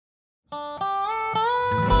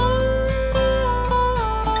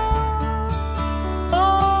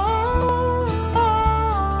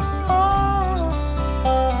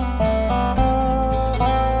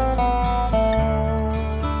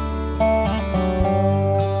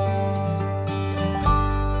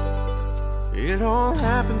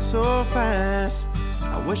happened so fast.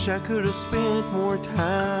 I wish I could have spent more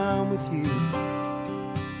time with you.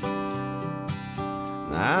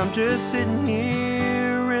 I'm just sitting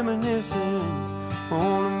here reminiscing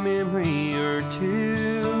on a memory or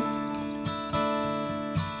two,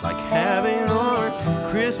 like having our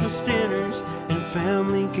Christmas dinners and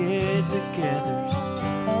family get-togethers.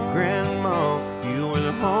 Grandma, you were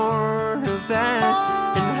the heart of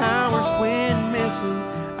that, and hours went missing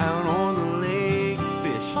out on the lake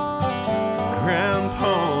fishing.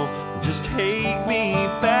 Grandpa, just take me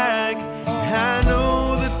back. I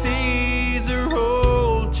know that these are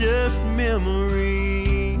all just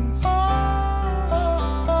memories,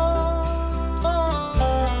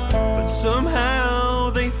 but somehow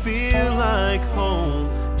they feel like home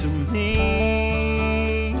to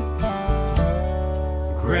me.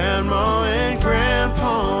 Grandma and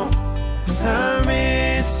Grandpa, I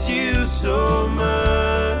miss you so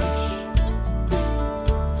much.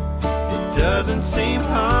 It doesn't seem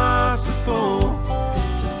possible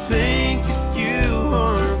to think that you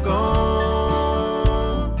are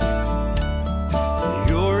gone.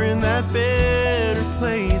 You're in that better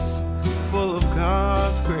place, full of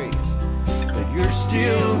God's grace, but you're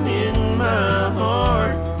still in my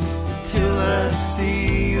heart until I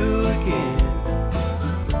see you again.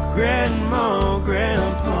 Grandma,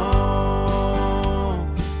 Grandpa.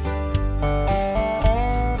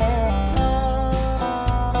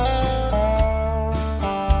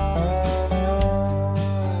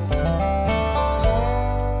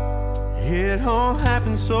 It all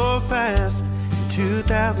happened so fast. In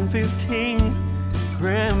 2015,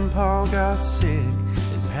 Grandpa got sick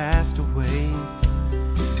and passed away.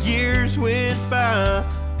 Years went by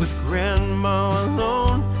with Grandma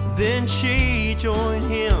alone. Then she joined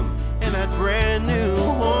him in that brand new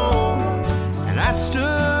home. And I stood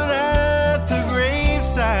at the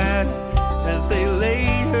graveside as they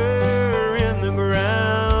laid her in the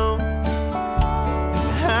ground.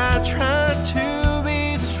 And I tried to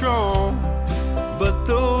be strong, but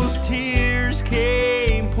those tears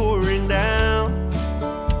came pouring down.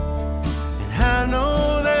 And I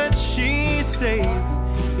know that she's safe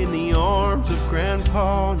in the arms of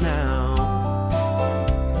Grandpa now.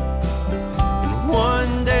 And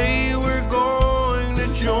one day we're going to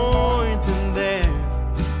join them there,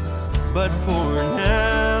 but for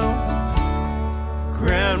now,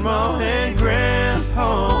 Grandma and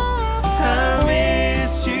Grandpa, I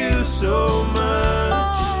miss you so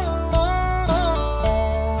much.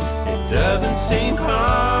 It doesn't seem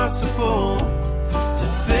possible to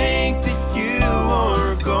think that you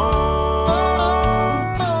are gone.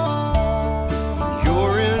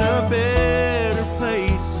 You're in a better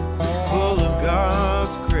place, full of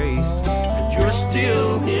God's grace, and you're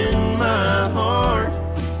still in my heart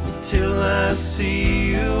until I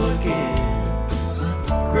see you again.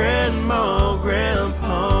 Grandma, Grandpa.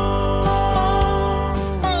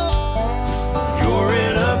 You're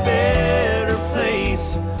in a better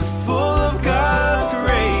place, full of God's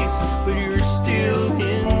grace, but you're still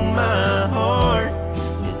in my heart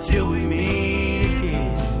until we meet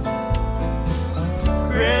again.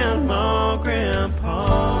 Grandma, Grandpa.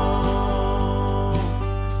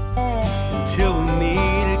 Until we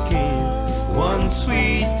meet again one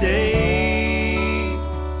sweet day.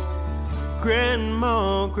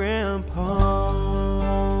 Grandma, Grandpa.